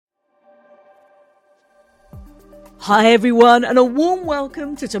Hi everyone, and a warm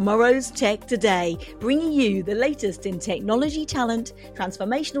welcome to tomorrow's Tech Today, bringing you the latest in technology talent,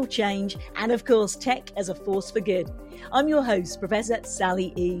 transformational change, and of course tech as a force for good. I'm your host, Professor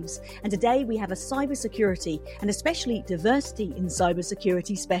Sally Eaves, and today we have a cybersecurity and especially diversity in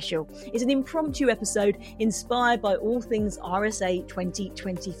cybersecurity special. It's an impromptu episode inspired by all things RSA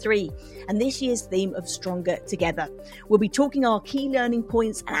 2023 and this year's theme of Stronger Together. We'll be talking our key learning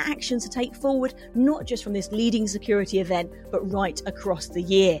points and actions to take forward, not just from this leading security event, but right across the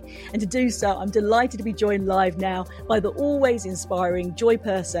year. And to do so, I'm delighted to be joined live now by the always inspiring Joye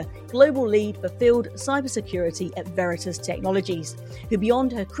Purser, Global Lead for Field Cybersecurity at Veritas Technologies, who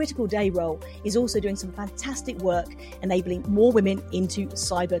beyond her critical day role is also doing some fantastic work enabling more women into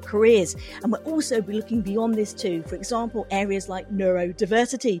cyber careers. And we'll also be looking beyond this too, for example, areas like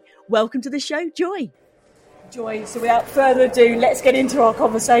neurodiversity. Welcome to the show, Joye. Joye, so without further ado, let's get into our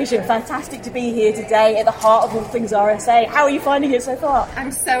conversation. Fantastic to be here today at the heart of all things RSA. How are you finding it so far? I'm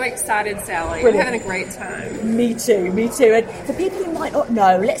so excited, Sally. Brilliant. I'm having a great time. Me too. And for people who might not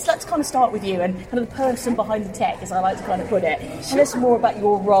know, let's kind of start with you and kind of the person behind the tech, as I like to kind of put it. Tell us more about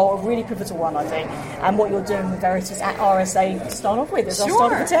your role, a really pivotal one, I think, and what you're doing with Veritas at RSA to start off with, as I'll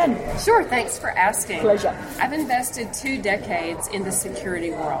start at the 10. Sure, thanks for asking. Pleasure. I've invested 2 decades in the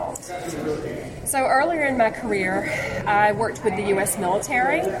security world. So earlier in my career, I worked with the U.S.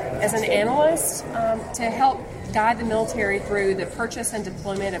 military as an analyst to help guide the military through the purchase and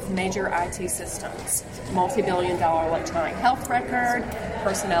deployment of major IT systems, multi-billion-dollar electronic health record,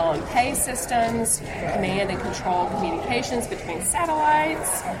 personnel and pay systems, command and control communications between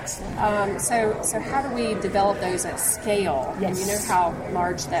satellites. So how do we develop those at scale? Yes. And you know how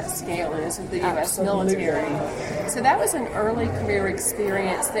large that scale is of the U.S. military. So that was an early career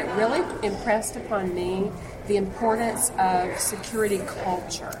experience that really impressed upon me the importance of security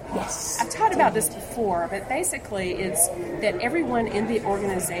culture. Yes. I've talked about this before, but basically it's that everyone in the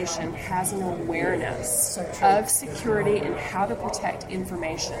organization has an awareness of security and how to protect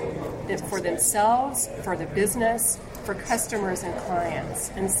information for themselves, for the business, for customers and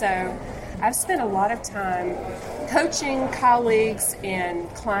clients. And so I've spent a lot of time coaching colleagues and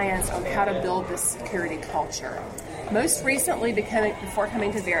clients on how to build this security culture. Most recently, before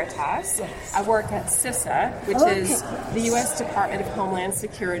coming to Veritas, I worked at CISSP, which is the U.S. Department of Homeland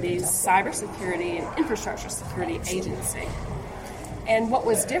Security's Cybersecurity and Infrastructure Security Agency. And what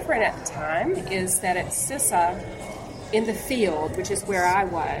was different at the time is that at CISSP, in the field, which is where I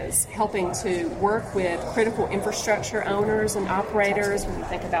was, helping to work with critical infrastructure owners and operators, when you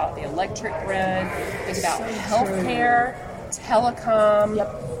think about the electric grid, think about healthcare,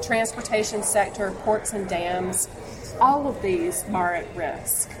 telecom, transportation sector, ports and dams, all of these are at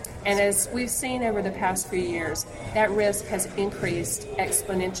risk. And as we've seen over the past few years, that risk has increased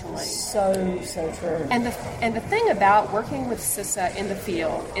exponentially. So true. And the thing about working with CISSP in the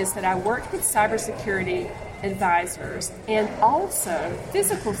field is that I worked with cybersecurity advisors and also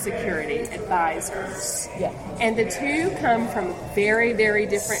physical security advisors. Yeah. And the two come from very, very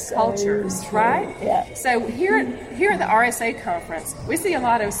different cultures, true. right? Yeah. So here at the RSA conference, we see a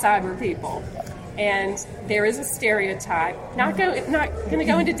lot of cyber people. And there is a stereotype. Not going to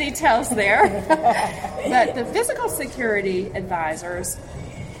go into details there, but the physical security advisors,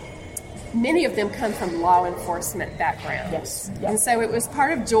 many of them come from law enforcement backgrounds. Yes. And so it was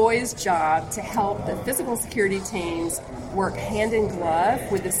part of Joye's job to help the physical security teams work hand in glove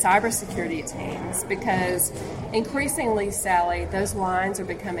with the cybersecurity teams, because increasingly, Sally, those lines are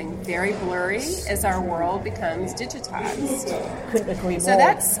becoming very blurry as our world becomes digitized. Couldn't agree more. So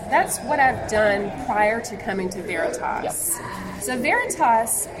that's what I've done prior to coming to Veritas. Yep. So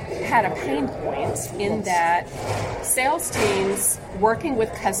Veritas had a pain point in that sales teams working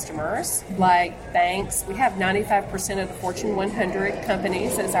with customers like banks, we have 95% of the Fortune 100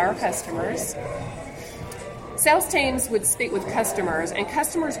 companies as our customers. Sales teams would speak with customers, and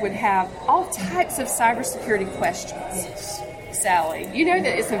customers would have all types of cybersecurity questions. Yes. Sally, you know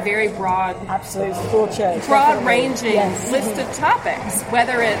that it's a very broad-ranging list of topics,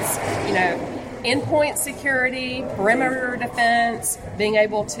 whether it's, endpoint security, perimeter defense, being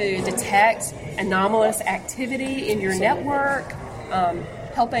able to detect anomalous activity in your network,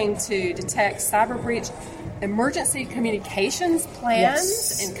 helping to detect cyber breach, emergency communications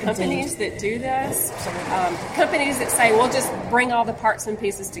plans in companies that do this, companies that say, we'll just bring all the parts and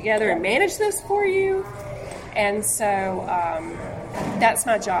pieces together and manage this for you. And so that's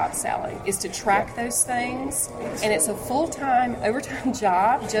my job, Sally, is to track those things. And it's a full-time, overtime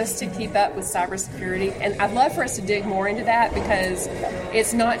job just to keep up with cybersecurity. And I'd love for us to dig more into that, because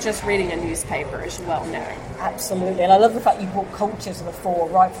it's not just reading a newspaper, as you well know. Absolutely, and I love the fact you brought culture to the fore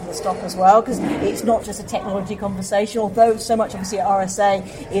right from the stop as well, because it's not just a technology conversation, although so much obviously at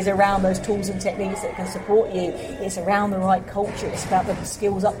RSA is around those tools and techniques that can support you. It's around the right culture, it's about the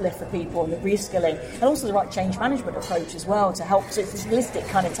skills uplift for people and the reskilling, and also the right change management approach as well to help. So it's this holistic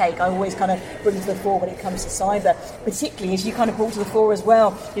kind of take I always kind of bring to the fore when it comes to cyber, particularly as you kind of brought to the fore as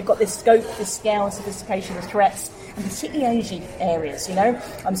well. You've got this scope, this scale and sophistication of threats, and particularly energy areas,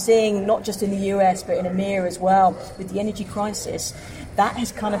 I'm seeing not just in the US but in EMEA as well with the energy crisis. That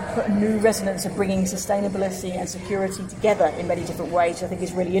has kind of put a new resonance of bringing sustainability and security together in many different ways, which I think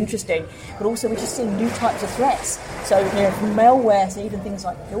is really interesting. But also we're just seeing new types of threats. So, from malware to even things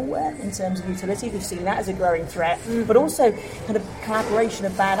like pillware in terms of utility, we've seen that as a growing threat. But also kind of collaboration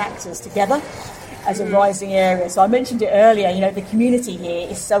of bad actors together as a rising area. So I mentioned it earlier, the community here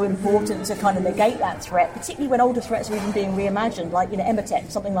is so important to kind of negate that threat, particularly when older threats are even being reimagined, like,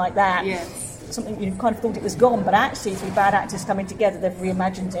 Ematech, something like that. Yes. Something you kind of thought it was gone, but actually through bad actors coming together, they've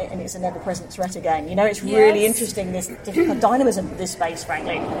reimagined it and it's an ever-present threat again. It's really interesting, this different dynamism of this space,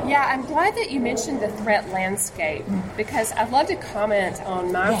 frankly. Yeah, I'm glad that you mentioned the threat landscape, because I'd love to comment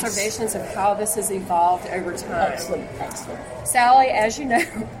on my observations of how this has evolved over time. Excellent. Sally, as you know,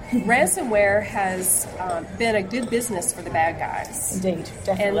 ransomware has been a good business for the bad guys. Indeed,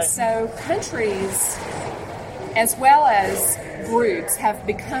 definitely. And so countries, as well as groups, have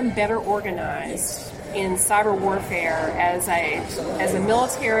become better organized in cyber warfare as a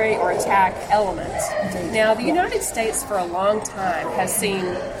military or attack element. Now, the United States for a long time has seen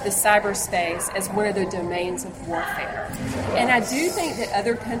the cyberspace as one of the domains of warfare. And I do think that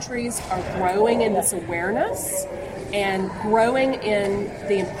other countries are growing in this awareness and growing in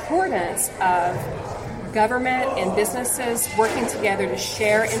the importance of government and businesses working together to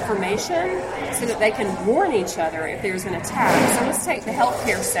share information so that they can warn each other if there's an attack. So let's take the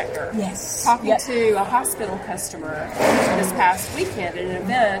healthcare sector. Yes. Talking to a hospital customer this past weekend at an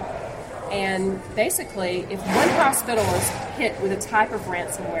event, and basically if one hospital is hit with a type of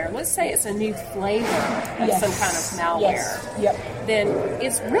ransomware, let's say it's a new flavor of some kind of malware, then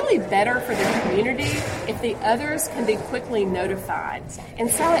it's really better for the community if the others can be quickly notified. And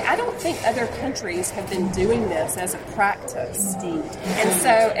Sally, I don't think other countries have been doing this as a practice. Indeed. And so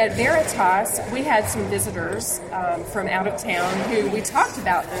at Veritas, we had some visitors from out of town who we talked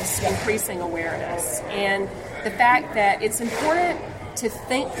about this increasing awareness and the fact that it's important to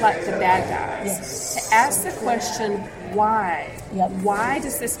think like the bad guys, to ask the question, why? Why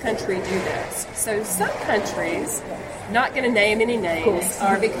does this country do this? So some countries, not going to name any names,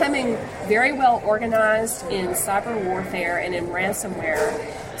 are becoming very well organized in cyber warfare and in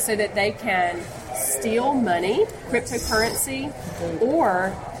ransomware so that they can steal money, cryptocurrency,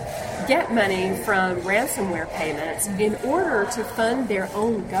 or get money from ransomware payments in order to fund their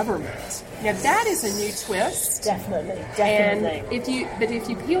own government. Now that is a new twist. Definitely. And if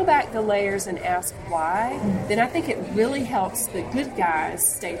you peel back the layers and ask why, then I think it really helps the good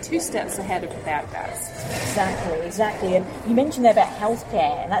guys stay 2 steps ahead of the bad guys. Exactly. And you mentioned there about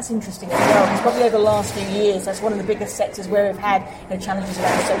healthcare, and that's interesting as well, because probably over the last few years, that's one of the biggest sectors where we've had challenges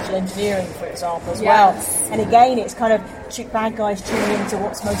around social engineering, for example, as well. And again, it's kind of bad guys tuning into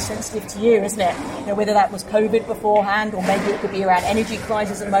what's most sensitive to you, isn't it? Whether that was COVID beforehand, or maybe it could be around energy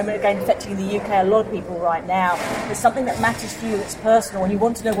crisis at the moment, again, affecting the UK, a lot of people right now. There's something that matters to you that's personal, and you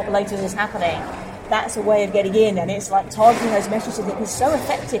want to know what later is happening. That's a way of getting in, and it's like targeting those messages. It is so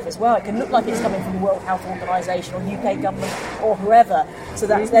effective as well. It can look like it's coming from the World Health Organization or UK government or whoever. So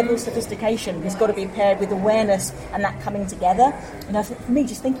that level of sophistication has got to be paired with awareness and that coming together. And I think for me,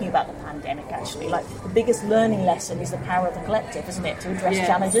 just thinking about the pandemic, actually, like the biggest learning lesson is the power of the collective, isn't it, to address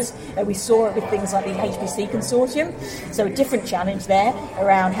challenges. We saw it with things like the HPC consortium. So a different challenge there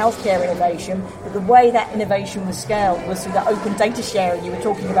around healthcare innovation, but the way that innovation was scaled was through that open data sharing you were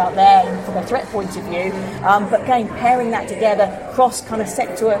talking about there from a threat point of view. But again, pairing that together, cross kind of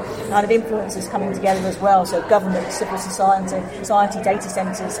sector kind of influences coming together as well. So government, civil society, data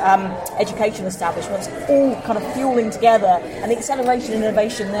centres, education establishments, all kind of fueling together. And the acceleration and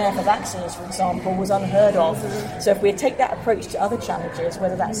innovation there for vaccines, for example, was unheard of. So if we take that approach to other challenges,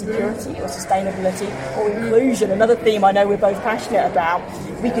 whether that's security or sustainability or inclusion, another theme I know we're both passionate about,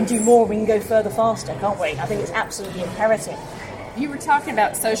 we can do more, we can go further faster, can't we? I think it's absolutely imperative. You were talking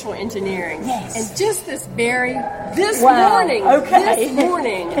about social engineering. Yes. And just this morning,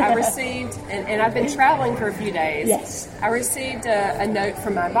 I received, and I've been traveling for a few days. Yes. I received a note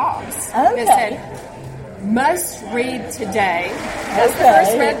from my boss that said, must read today. That's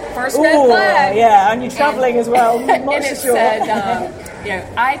the first red flag. Yeah, and you're traveling as well. And it said,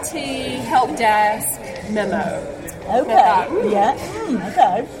 IT help desk memo. Okay. I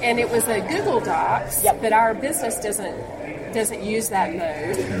thought, okay. And it was a Google Docs, Yep. but our business doesn't use that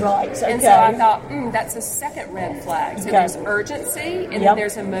mode. Right. Okay. And so I thought, that's a second red flag. So Okay. there's urgency, and then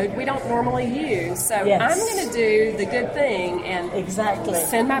there's a mode we don't normally use. So I'm going to do the good thing and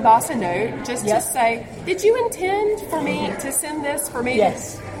send my boss a note just to say, did you intend for me to send this for me?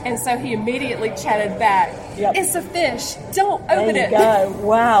 Yes. And so he immediately chatted back, it's a fish, don't open it. There you go.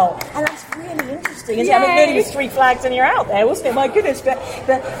 Wow. And that's really interesting. Isn't it? I mean, nearly was 3 flags and you're out there, wasn't it? My goodness. But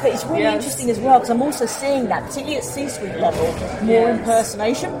it's really interesting as well, because I'm also seeing that, particularly at C-suite level, more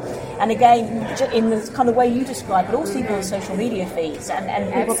impersonation. And again, in the kind of way you describe, but also even on social media feeds,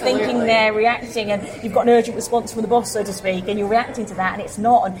 and people thinking they're reacting, and you've got an urgent response from the boss, so to speak, and you're reacting to that, and it's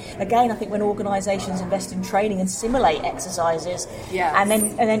not. And again, I think when organisations invest in training and simulate exercises, and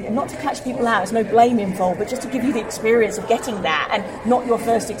then not to catch people out, there's no blame involved, but just to give you the experience of getting that, and not your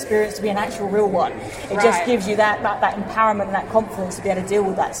first experience to be an actual real one. It just gives you that empowerment and that confidence to be able to deal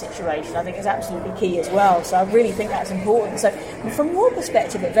with that situation. I think is absolutely key as well. So I really think that's important. So from your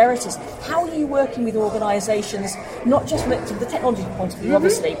perspective at Veritas, how are you working with organisations, not just from the technology point of view,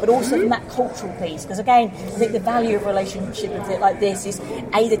 obviously, but also from that cultural piece? Because again, I think the value of a relationship with it like this is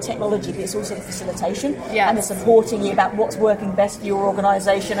the technology, but it's also the facilitation and the supporting you about what's working best for your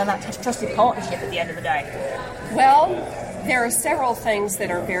organisation, and that trusted partnership at the end of the day. Well, there are several things that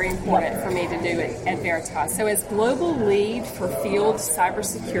are very important for me to do at Veritas. So as global lead for field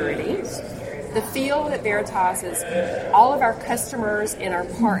cybersecurity, the field at Veritas is all of our customers and our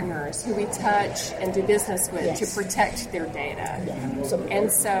partners who we touch and do business with to protect their data. And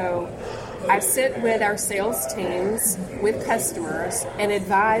so I sit with our sales teams, with customers, and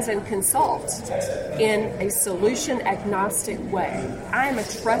advise and consult in a solution agnostic way. I am a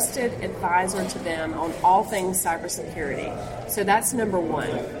trusted advisor to them on all things cybersecurity. So that's number one.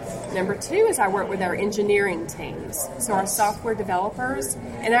 Number two is I work with our engineering teams, so our software developers,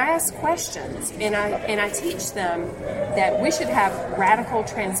 and I ask questions, and I teach them that we should have radical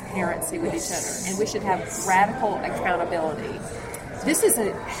transparency with each other, and we should have radical accountability. This is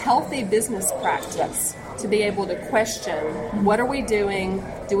a healthy business practice to be able to question, what are we doing?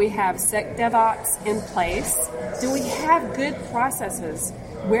 Do we have SecDevOps in place? Do we have good processes?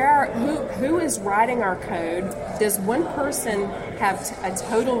 Who is writing our code? Does one person have a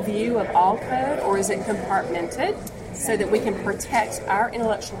total view of all code, or is it compartmented so that we can protect our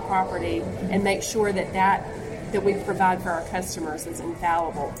intellectual property and make sure that we provide for our customers is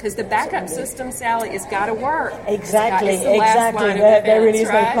infallible? Because the backup system, Sally, has got to work. Exactly. There really is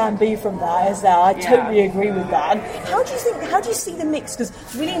no plan B from that, is there? I totally agree with that. And how do you see the mix? Because I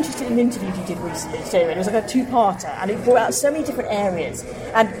was really interested in an interview you did recently too, and it was like a two-parter, and it brought out so many different areas.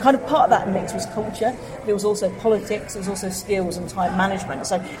 And kind of part of that mix was culture, but it was also politics, it was also skills and time management.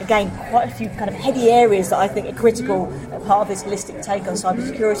 So again, quite a few kind of heady areas that I think are critical part of this holistic take on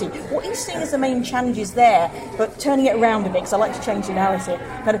cybersecurity. What are you seeing as the main challenges there? But turning it around a bit, because I like to change the narrative,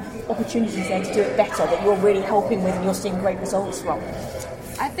 kind of opportunities there to do it better that you're really helping with and you're seeing great results from.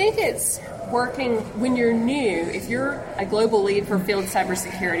 I think it's working when you're new. If you're a global lead for field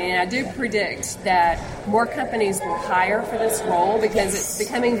cybersecurity, and I do predict that more companies will hire for this role because it's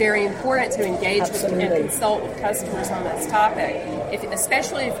becoming very important to engage with and consult with customers on this topic,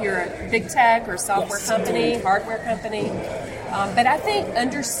 especially if you're a big tech or software company, hardware company. But I think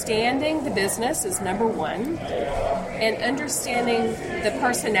understanding the business is number one, and understanding the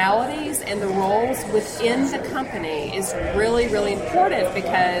personalities and the roles within the company is really, really important,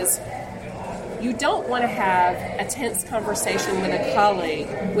 because you don't want to have a tense conversation with a colleague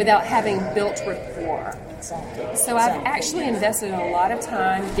without having built rapport. So I've actually invested a lot of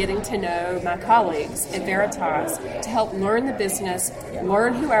time getting to know my colleagues at Veritas to help learn the business,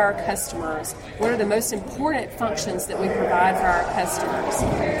 learn who are our customers, what are the most important functions that we provide for our customers.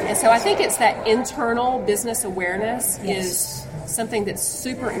 And so I think it's that internal business awareness is something that's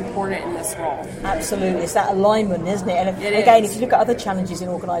super important in this role. Absolutely, it's that alignment, isn't it? And again, if you look at other challenges in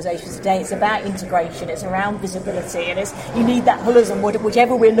organisations today, it's about integration, it's around visibility, and you need that holism,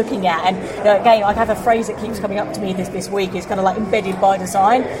 whichever we're looking at. And again, I have a phrase that keeps coming up to me this week, is kind of like embedded by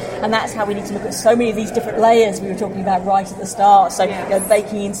design, and that's how we need to look at so many of these different layers we were talking about right at the start. So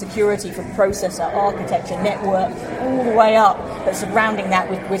baking in security from processor, architecture, network, all the way up, but surrounding that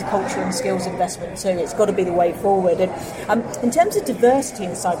with culture and skills investment too. It's got to be the way forward. And in terms of diversity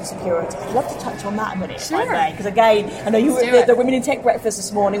in cybersecurity, I'd love to touch on that a minute, because again, I know you were at the Women in Tech breakfast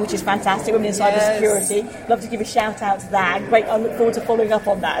this morning, which is fantastic, Women in Cybersecurity. Love to give a shout out to that. Great, I look forward to following up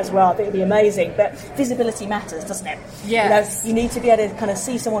on that as well. I think it'll be amazing. But visibility matters, doesn't it? Yes. You need to be able to kind of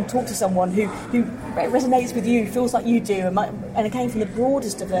see someone, talk to someone who resonates with you, feels like you do, and and it came from the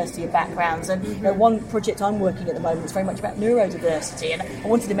broadest diversity of backgrounds. And one project I'm working at the moment is very much about neurodiversity, and I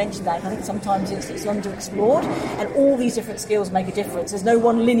wanted to mention that. I think sometimes it's underexplored, and all these different skills make a difference. There's no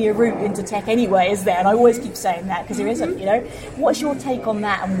one linear route into tech anyway, is there? And I always keep saying that because there isn't. What's your take on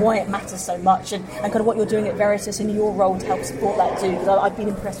that and why it matters so much, and kind of what you're doing at Veritas in your role to help support that too? Because I've been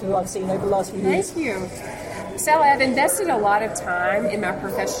impressed with what I've seen over the last few years. Thank you. Sally, I've invested a lot of time in my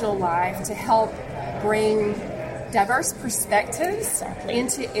professional life to help bring diverse perspectives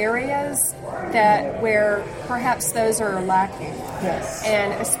into areas where perhaps those are lacking. Yes.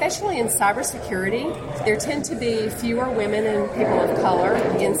 And especially in cybersecurity, there tend to be fewer women and people of color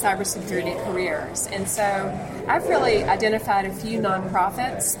in cybersecurity careers. And so I've really identified a few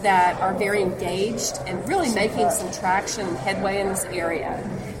nonprofits that are very engaged and really making some traction and headway in this area.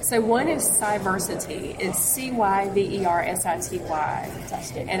 So one is Cybersecurity. It's Cybersity.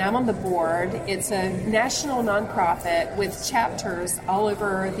 Fantastic. And I'm on the board. It's a national nonprofit with chapters all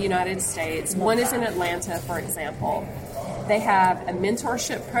over the United States. One is in Atlanta, for example. They have a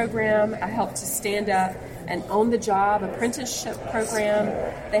mentorship program. I helped to stand up an on-the-job apprenticeship program.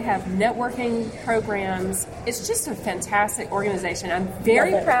 They have networking programs. It's just a fantastic organization. I'm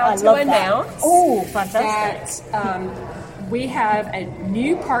very proud to announce that we have a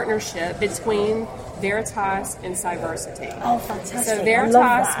new partnership between Veritas and Cybersecurity. Oh, fantastic. So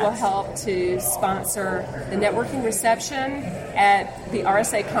Veritas will help to sponsor the networking reception at the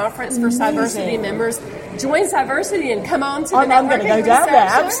RSA conference for Cybersecurity members. Join Cybersecurity and come on to the networking I'm going to go down reception.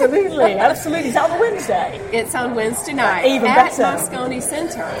 there. Absolutely. Is that on Wednesday? It's on Wednesday night. Even at better. Moscone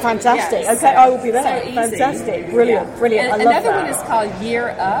Center. Fantastic. Yes, okay, I will be there. So easy. Fantastic. Brilliant. Yeah. Brilliant. And I love another that. one is called Year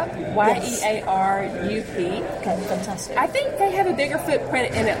Up, YEARUP. Okay, fantastic. I think they have a bigger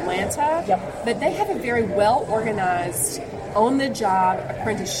footprint in Atlanta, but they have a very well-organized on-the-job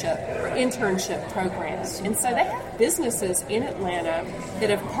apprenticeship or internship program. And so they have businesses in Atlanta that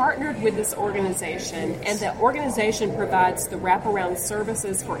have partnered with this organization, and the organization provides the wraparound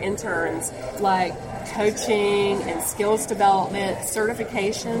services for interns like coaching and skills development,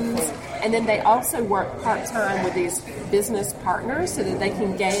 certifications, and then they also work part-time with these business partners so that they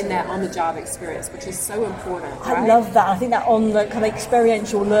can gain that on-the-job experience, which is so important. I right? love that. I think that on the kind of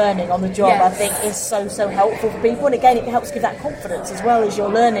experiential learning on the job, I think is so helpful for people. And again, it helps give that confidence as well as you're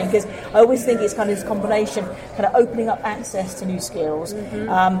learning, because I always think it's kind of this combination, kind of opening up access to new skills,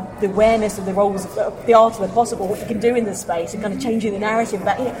 the awareness of the roles, of the art of the possible, what you can do in this space, and kind of changing the narrative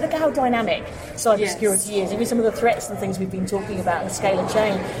about, look at how dynamic cybersecurity is, even some of the threats and things we've been talking about and the scale of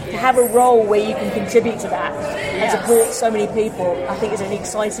change. To have a role where you can contribute to that and support so many people, I think is an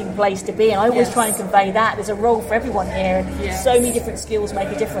exciting place to be. And I always try and convey that there's a role for everyone here, and so many different skills make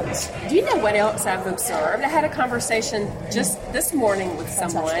a difference. Do you know what else I've observed? I had a conversation just this morning with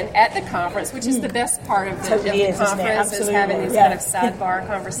someone at the conference, which is the best part of the conference, is having these kind of sidebar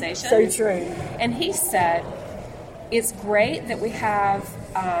conversations. So true. And he said, it's great that we have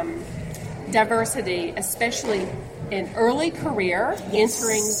diversity, especially in early career,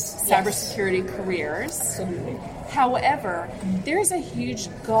 entering cybersecurity careers. Absolutely. However, there's a huge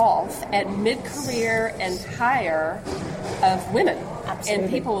gulf at mid-career and higher of women and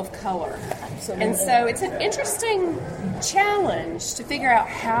people of color. Absolutely. And so it's an interesting challenge to figure out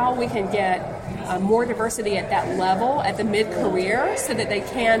how we can get more diversity at that level, at the mid-career, so that they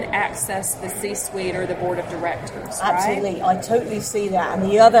can access the C-suite or the board of directors. Absolutely. I totally see that.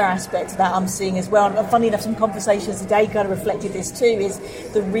 And the other aspect of that I'm seeing as well, and funny enough, some conversations today kind of reflected this too, is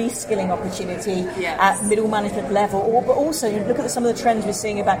the reskilling opportunity at middle management level. But also, look at some of the trends we're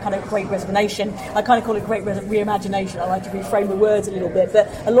seeing about kind of great resignation. I kind of call it great reimagination. I like to reframe the words a little bit. But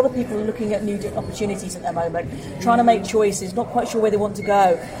a lot of people are looking at new opportunities at the moment, trying to make choices, not quite sure where they want to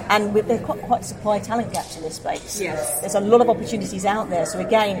go. And there are quite supply talent gaps in this space. There's a lot of opportunities out there. So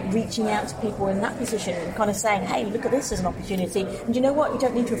again, reaching out to people in that position and kind of saying, hey, look at this as an opportunity. And you know what? You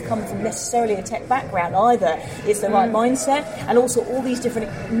don't need to have come from necessarily a tech background either. It's the right mindset. And also all these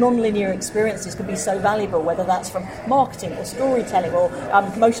different non-linear experiences can be so valuable, whether that's from marketing or storytelling or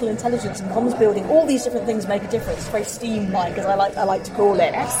emotional intelligence and comms building. All these different things make a difference. It's very STEAM-like, as I like to call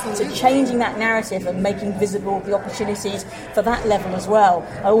it. Absolutely. So changing that narrative and making visible the opportunities for that level as well.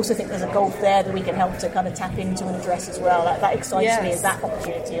 I also think there's a gulf there that we can help to kind of tap into and address as well. That excites me, is that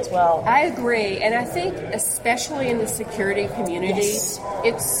opportunity as well. I agree. And I think especially in the security community,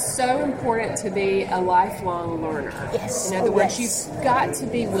 it's so important to be a lifelong learner. In other words, you've got to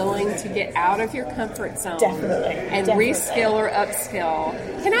be willing to get out of your comfort zone and reskill or upskill.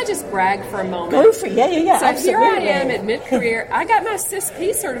 Can I just brag for a moment? Go for it. Yeah, so absolutely. Here I am at mid-career. I got my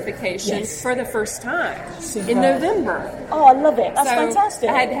CISSP certification for the first time in November. Oh, I love it. That's fantastic.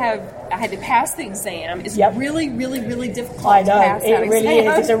 I had to pass the exam. It's really, really, really difficult. I know, to pass it really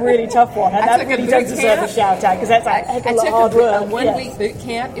is. It's a really tough one, and that really does deserve a shout out because that's a heck of a lot of hard work. I took a 1-week boot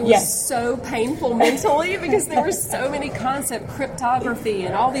camp. It was so painful mentally because there were so many concepts, cryptography,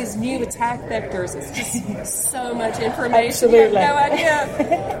 and all these new attack vectors. It's just so much information. Absolutely. You have no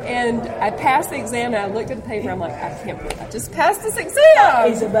idea. And I passed the exam, and I looked at the paper. I'm like, I can't believe I just passed this exam. That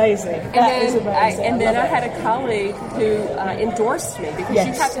is amazing. And then I had a colleague who endorsed me because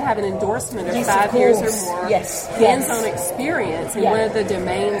you have to have an endorsement of 5 years or more hands-on experience in one of the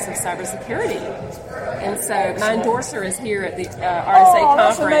domains of cybersecurity. And so my endorser is here at the RSA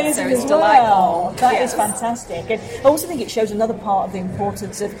conference, so it's delightful. That is fantastic. And I also think it shows another part of the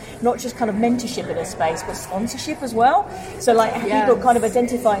importance of not just kind of mentorship in a space, but sponsorship as well. So like people kind of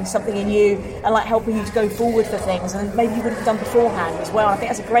identifying something in you and like helping you to go forward for things, and maybe you wouldn't have done beforehand as well. I think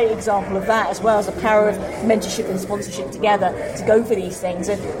that's a great example of that as well, as the power of mentorship and sponsorship together to go for these things.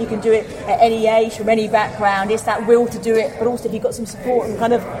 And you can do it at any age, from any background. It's that will to do it, but also if you've got some support and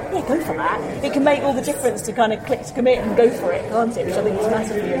kind of, go for that. It can make all the difference to kind of click to commit and go for it, can't it? Which I think is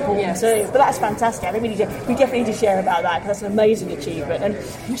massively important too. But that's fantastic. I think we definitely need to share about that because that's an amazing achievement.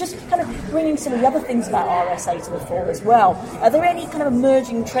 And just kind of bringing some of the other things about RSA to the fore as well. Are there any kind of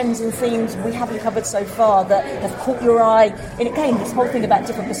emerging trends and themes we haven't covered so far that have caught your eye? And again, this whole thing about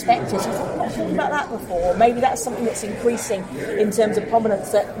different perspectives. I thought, I've not thought about that before. Maybe that's something that's increasing in terms of prominence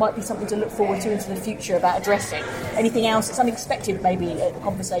that might be something to look forward to into the future about addressing. Anything else that's unexpected maybe at the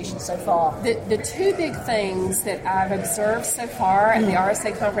conversation so far? The two big things that I've observed so far at the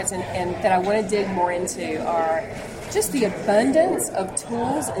RSA conference and that I want to dig more into are just the abundance of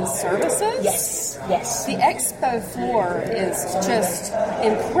tools and services. Yes. The expo floor is just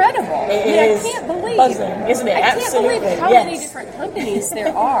incredible. I can't believe, buzzing, isn't it? I can't believe how many different companies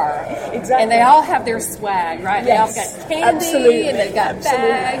there are. Exactly. And they all have their swag, right? They all got candy, and they've got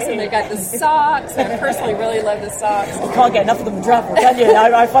bags, and they've got the socks. I personally really love the socks. You can't get enough of them to travel, can you?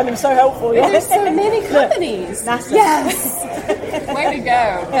 I find them so helpful. And there's so many companies. NASA. Yes. Way to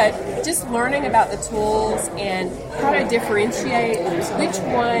go. But just learning about the tools and how to differentiate which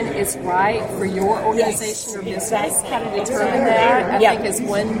one is right for your organization or business, how to determine that, I think is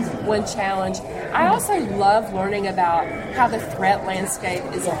one challenge. I also love learning about how the threat landscape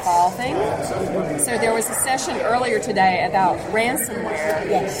is evolving. So there was a session earlier today about ransomware.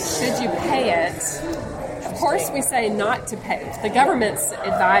 Should you pay it? Of course we say not to pay it. The government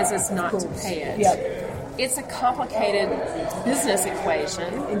advises not to pay it. It's a complicated business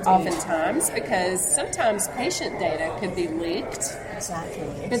equation, oftentimes, because sometimes patient data could be leaked.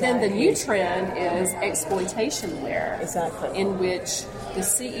 Exactly. But then the new trend is exploitationware, in which the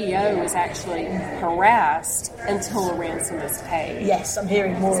CEO is actually harassed until a ransom is paid. Yes, I'm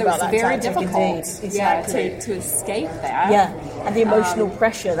hearing more about that. So it's very difficult to escape that. And the emotional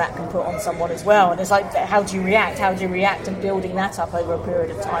pressure that can put on someone as well. And it's like, how do you react? And building that up over a period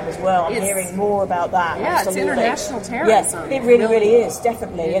of time as well. I'm hearing more about that. Yeah, absolutely. It's international terrorism. Yeah, it really is,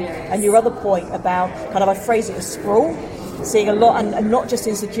 definitely. And your other point about, kind of, I phrase it as sprawl. Seeing a lot, and not just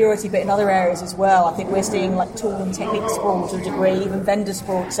in security, but in other areas as well. I think we're seeing like tool and technique sprawl to a degree, even vendor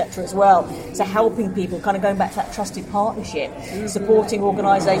sprawl, etc. as well. So helping people, kind of going back to that trusted partnership, supporting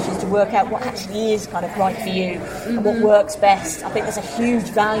organisations to work out what actually is kind of right for you and what works best. I think there's a huge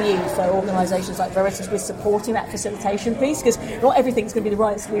value for organisations like Veritas with supporting that facilitation piece, because not everything's going to be the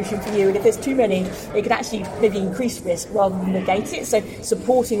right solution for you, and if there's too many, it could actually maybe increase risk rather than negate it. So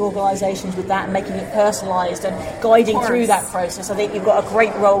supporting organisations with that and making it personalised and guiding through that process. I think you've got a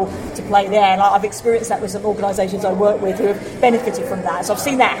great role to play there, and I've experienced that with some organisations I work with who have benefited from that. So I've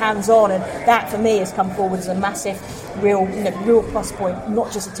seen that hands-on, and that for me has come forward as a massive, real plus point.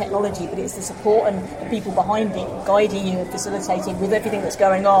 Not just the technology, but it's the support and the people behind it, guiding you and facilitating with everything that's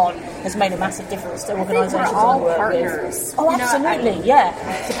going on, has made a massive difference to organisations I work with. Oh, absolutely,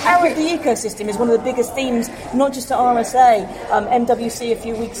 The power of the ecosystem is one of the biggest themes, not just at RSA, MWC a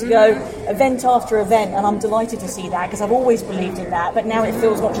few weeks ago, event after event, and I'm delighted to see that because I've always believed in that, but now it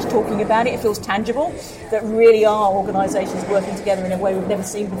feels not just talking about it, it feels tangible, that really are organisations working together in a way we've never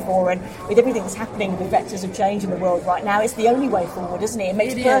seen before, and with everything that's happening with vectors of change in the world right now, it's the only way forward, isn't it? It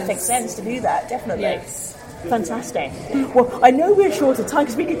makes perfect sense to do that, definitely. Yes. Fantastic. Well, I know we're short of time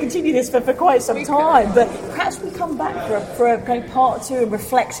because we could continue this for quite some time, but perhaps we come back for a kind of part two and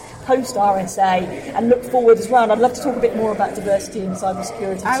reflect post RSA and look forward as well. And I'd love to talk a bit more about diversity and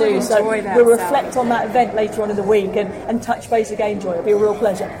cybersecurity too. So we'll reflect on that event later on in the week and touch base again, Joye. It'll be a real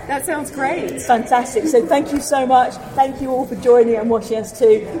pleasure. That sounds great. Fantastic. So thank you so much. Thank you all for joining and watching us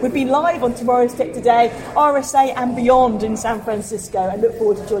too. We've been live on Tomorrow's Tech Today, RSA and beyond in San Francisco, and look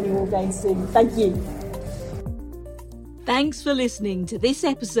forward to joining you all again soon. Thank you. Thanks for listening to this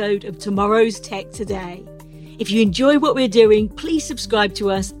episode of Tomorrow's Tech Today. If you enjoy what we're doing, please subscribe to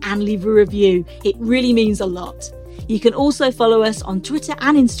us and leave a review. It really means a lot. You can also follow us on Twitter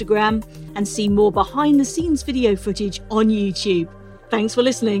and Instagram and see more behind the scenes video footage on YouTube. Thanks for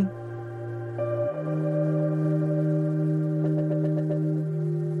listening.